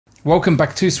Welcome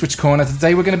back to SwitchCorner.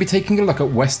 Today we're going to be taking a look at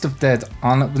West of Dead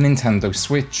on the Nintendo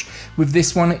Switch. With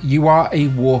this one, you are a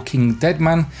walking dead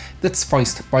man that's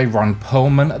voiced by Ron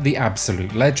Perlman, the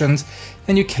absolute legend,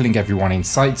 and you're killing everyone in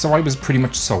sight, so I was pretty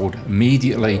much sold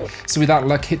immediately. So with that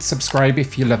luck, hit subscribe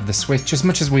if you love the Switch as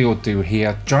much as we all do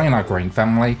here, join our growing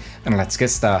family, and let's get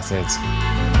started.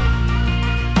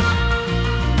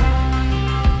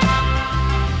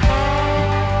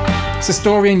 So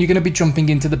Storian, you're going to be jumping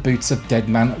into the boots of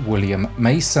Deadman William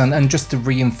Mason, and just to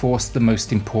reinforce the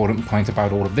most important point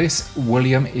about all of this,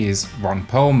 William is Ron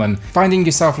Perlman. Finding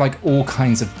yourself like all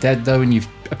kinds of dead though, and you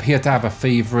appear to have a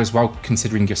fever as well,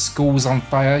 considering your school's on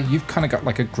fire, you've kind of got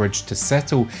like a grudge to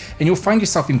settle, and you'll find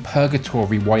yourself in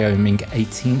Purgatory, Wyoming,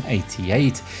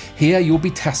 1888. Here you'll be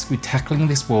tasked with tackling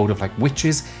this world of like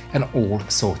witches and all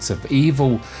sorts of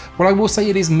evil. Well, I will say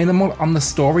it is minimal on the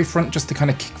story front. Just to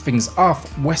kind of kick things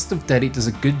off, West of Dead, it does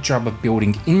a good job of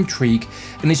building intrigue,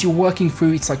 and as you're working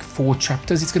through its like 4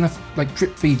 chapters, it's gonna like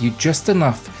drip feed you just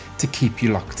enough to keep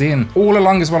you locked in. All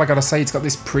along as well, I gotta say, it's got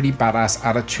this pretty badass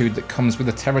attitude that comes with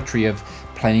the territory of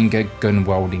playing a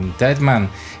gun-wielding dead man.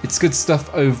 It's good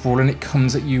stuff overall, and it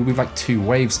comes at you with like 2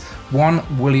 waves.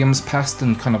 1, William's past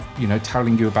and kind of, you know,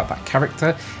 telling you about that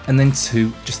character, and then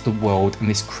 2, just the world and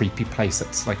this creepy place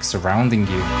that's like surrounding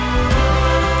you.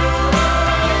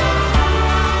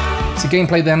 So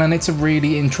gameplay then, and it's a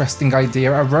really interesting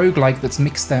idea, a roguelike that's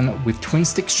mixed then with twin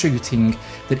stick shooting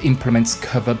that implements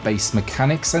cover based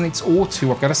mechanics, and it's all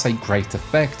to, I've got to say, great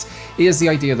effect. Here's the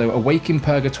idea though: awake in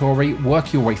Purgatory,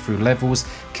 work your way through levels,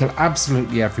 kill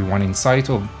absolutely everyone in sight,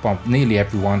 or well, nearly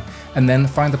everyone, and then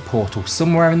find a portal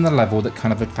somewhere in the level that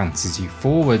kind of advances you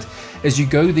forward. As you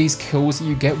go, these kills that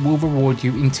you get will reward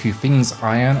you in 2 things: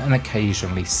 iron and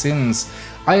occasionally sins.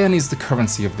 Iron is the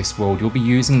currency of this world. You'll be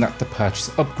using that to purchase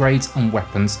upgrades and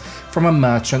weapons from a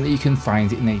merchant that you can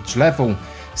find in each level.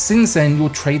 Since then, you'll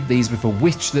trade these with a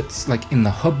witch that's like in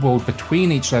the hub world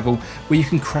between each level, where you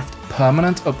can craft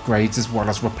permanent upgrades as well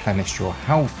as replenish your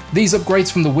health. These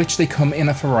upgrades from the witch, they come in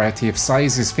a variety of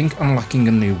sizes. Think unlocking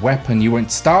a new weapon. You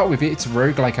won't start with it, it's a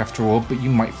roguelike after all, but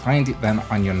you might find it then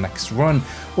on your next run.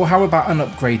 Or how about an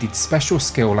upgraded special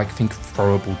skill, like think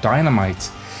throwable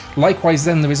dynamite. Likewise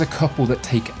then, there is a couple that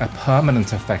take a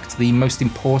permanent effect. The most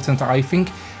important, I think,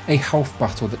 a health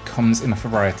bottle that comes in a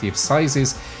variety of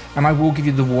sizes, and I will give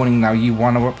you the warning now, you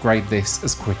want to upgrade this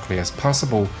as quickly as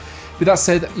possible. With that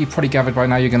said, you've probably gathered by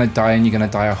now you're going to die, and you're going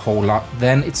to die a whole lot.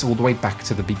 Then it's all the way back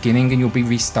to the beginning, and you'll be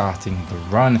restarting the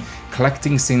run,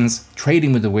 collecting sins,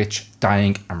 trading with the witch,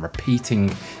 dying and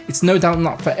repeating. It's no doubt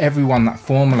not for everyone, that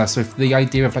formula, so if the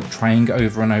idea of like trying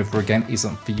over and over again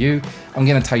isn't for you, I'm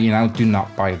going to tell you now, do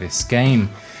not buy this game.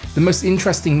 The most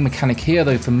interesting mechanic here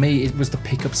though for me, it was the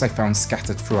pickups I found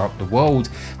scattered throughout the world.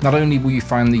 Not only will you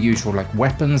find the usual like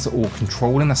weapons that all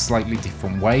control in a slightly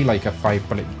different way, like a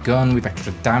 5-bullet gun with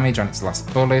extra damage on its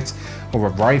last bullet, or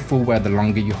a rifle where the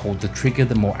longer you hold the trigger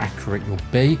the more accurate you'll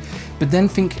be, but then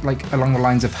think like along the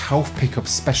lines of health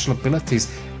pickups, special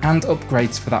abilities and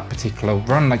upgrades for that particular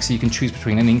run, like so you can choose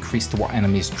between an increase to what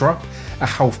enemies drop, a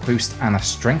health boost and a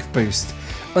strength boost.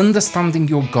 Understanding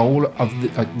your goal of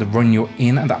the run you're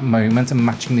in at that moment and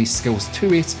matching these skills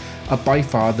to it are by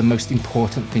far the most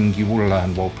important thing you will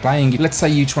learn while playing. Let's say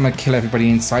you just want to kill everybody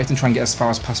in sight and try and get as far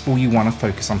as possible, you want to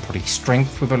focus on probably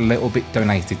strength with a little bit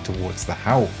donated towards the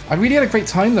health. I really had a great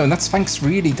time though, and that's thanks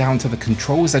really down to the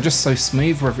controls. They're just so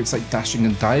smooth, whether it's like dashing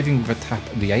and diving with a tap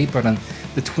of the A button,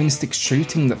 the twin stick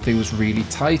shooting that feels really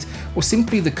tight, or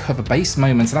simply the cover base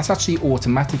moments, and that's actually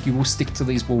automatic. You will stick to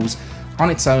these walls on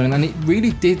its own, and it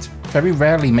really did very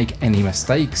rarely make any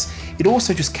mistakes. It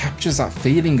also just captures that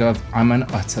feeling of I'm an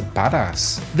utter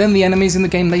badass. Then the enemies in the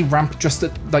game, they ramp just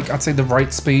at like I'd say the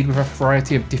right speed, with a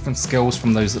variety of different skills,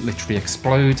 from those that literally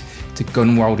explode to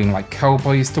gun wielding like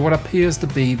Hellboys to what appears to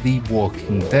be the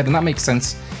Walking Dead, and that makes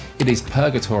sense. It is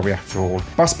Purgatory after all.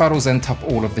 Boss battles then top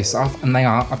all of this off, and they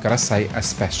are, I've got to say,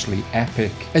 especially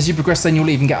epic. As you progress then, you'll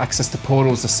even get access to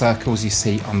portals, the circles you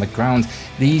see on the ground.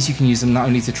 These, you can use them not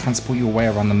only to transport your way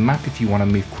around the map if you want to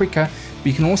move quicker, but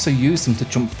you can also use them to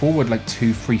jump forward like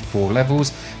 2, 3, 4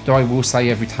 levels, though I will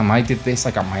say every time I did this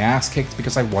I got my ass kicked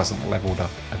because I wasn't leveled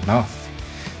up enough.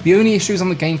 The only issues on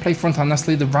the gameplay front,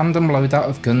 honestly, the random loadout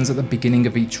of guns at the beginning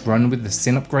of each run with the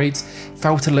sin upgrades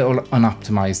felt a little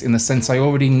unoptimized, in the sense I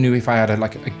already knew if I had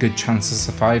a good chance of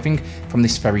surviving from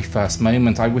this very first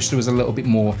moment. I wish there was a little bit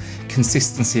more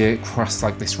consistency across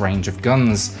like this range of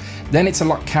guns. Then it's a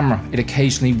locked camera. It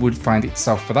occasionally would find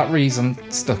itself, for that reason,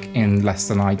 stuck in less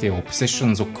than ideal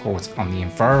positions or caught on the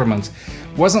environment.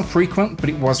 Wasn't frequent, but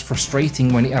it was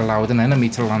frustrating when it allowed an enemy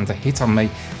to land a hit on me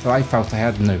that I felt I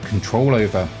had no control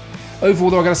over.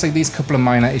 Overall though, I gotta say, these couple of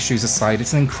minor issues aside,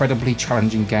 it's an incredibly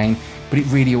challenging game, but it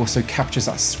really also captures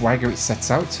that swagger it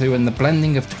sets out to, and the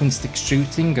blending of twin stick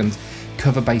shooting and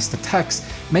cover-based attacks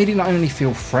made it not only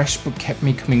feel fresh, but kept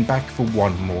me coming back for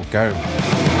one more go.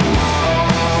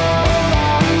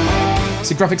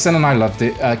 So graphics then, and I loved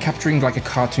it, capturing like a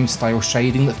cartoon style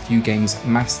shading that few games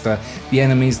master. The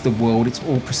enemies, the world, it's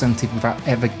all presented without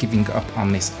ever giving up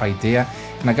on this idea,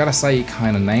 and I gotta say it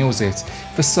kind of nails it.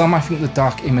 For some, I think the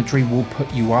dark imagery will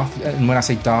put you off, and when I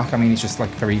say dark I mean it's just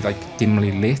like very like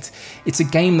dimly lit. It's a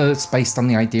game that's based on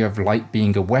the idea of light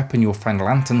being a weapon. You'll find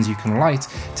lanterns you can light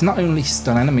to not only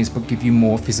stun enemies but give you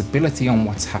more visibility on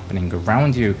what's happening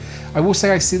around you. I will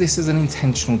say I see this as an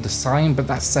intentional design, but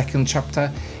that second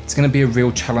chapter, it's going to be a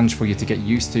real challenge for you to get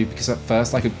used to, because at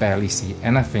first I could barely see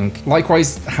anything.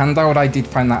 Likewise, handout, I did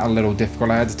find that a little difficult.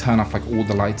 I had to turn off like all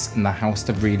the lights in the house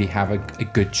to really have a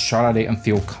good shot at it and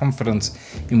feel confident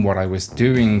in what I was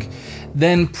doing.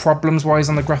 Then problems wise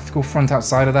on the graphical front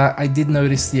outside of that, I did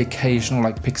notice the occasional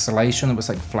like pixelation that was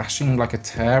like flashing like a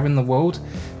tear in the world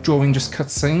during just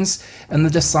cutscenes, and the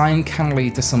design can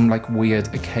lead to some like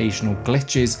weird occasional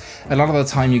glitches. A lot of the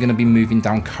time you're going to be moving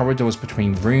down corridors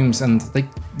between rooms, and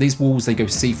these walls, they go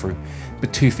see-through,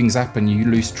 but two things happen. You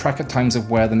lose track at times of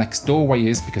where the next doorway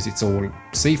is because it's all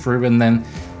see-through, and then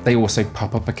they also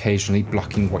pop up occasionally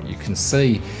blocking what you can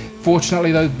see.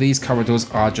 Fortunately though, these corridors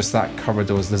are just that,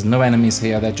 corridors. There's no enemies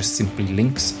here, they're just simply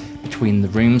links between the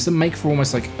rooms that make for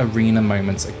almost like arena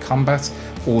moments at combat,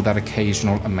 or that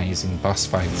occasional amazing boss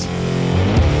fight.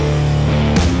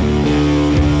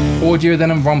 Audio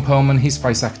then, and Ron Perlman, his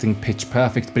voice acting pitch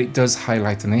perfect, but it does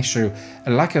highlight an issue,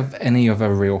 a lack of any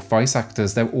other real voice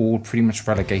actors. They're all pretty much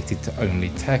relegated to only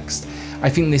text. I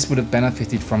think this would have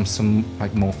benefited from some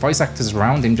like more voice actors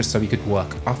around him, just so he could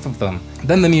work off of them.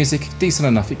 Then the music, decent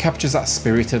enough. It captures that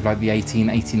spirit of like the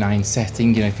 1889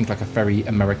 setting, you know, think like a very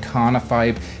Americana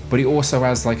vibe, but it also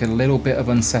has like a little bit of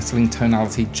unsettling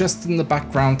tonality just in the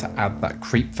background to add that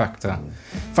creep factor.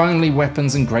 Finally,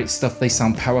 weapons and great stuff. They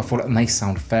sound powerful and they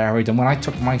sound varied, and when I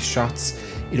took my shots,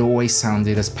 it always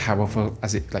sounded as powerful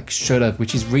as it like should have,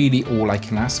 which is really all I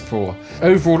can ask for.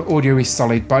 Overall, audio is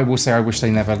solid, but I will say I wish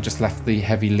they never just left the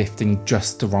heavy lifting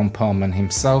just to Ron Perlman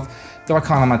himself, though I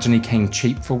can't imagine he came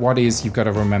cheap for what is, you've got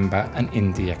to remember, an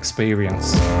indie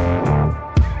experience.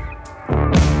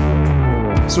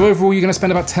 So overall, you're going to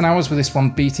spend about 10 hours with this one,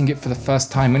 beating it for the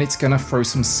first time, and it's going to throw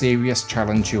some serious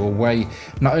challenge your way.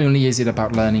 Not only is it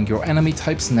about learning your enemy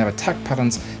types and their attack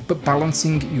patterns, but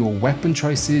balancing your weapon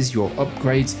choices, your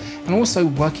upgrades, and also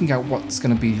working out what's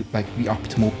going to be like the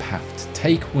optimal path to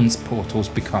take once portals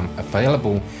become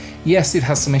available. Yes, it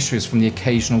has some issues, from the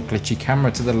occasional glitchy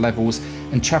camera to the levels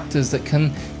and chapters that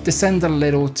can descend a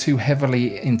little too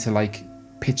heavily into like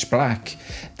pitch black.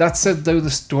 That said though,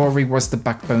 the story was the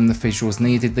backbone the visuals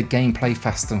needed, the gameplay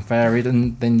fast and varied,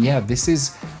 and then yeah, this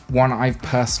is one I've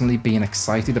personally been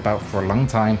excited about for a long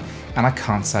time, and I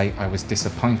can't say I was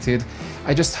disappointed.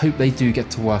 I just hope they do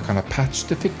get to work on a patch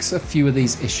to fix a few of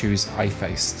these issues I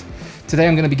faced. Today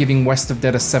I'm going to be giving West of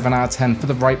Dead a 7 out of 10. For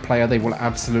the right player, they will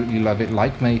absolutely love it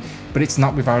like me, but it's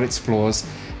not without its flaws,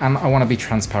 and I want to be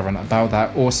transparent about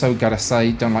that. Also, gotta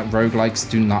say, don't like roguelikes,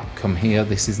 do not come here.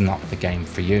 This is not the game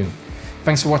for you.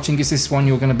 Thanks for watching. Is this one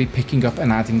you're going to be picking up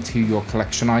and adding to your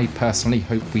collection? I personally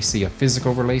hope we see a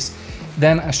physical release.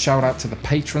 Then a shout out to the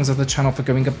patrons of the channel for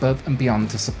going above and beyond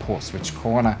to support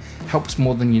SwitchCorner. Helps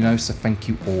more than you know, so thank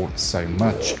you all so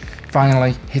much.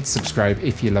 Finally, hit subscribe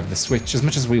if you love the Switch as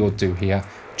much as we all do here.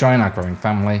 Join our growing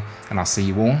family, and I'll see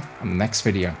you all on the next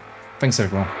video. Thanks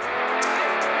everyone.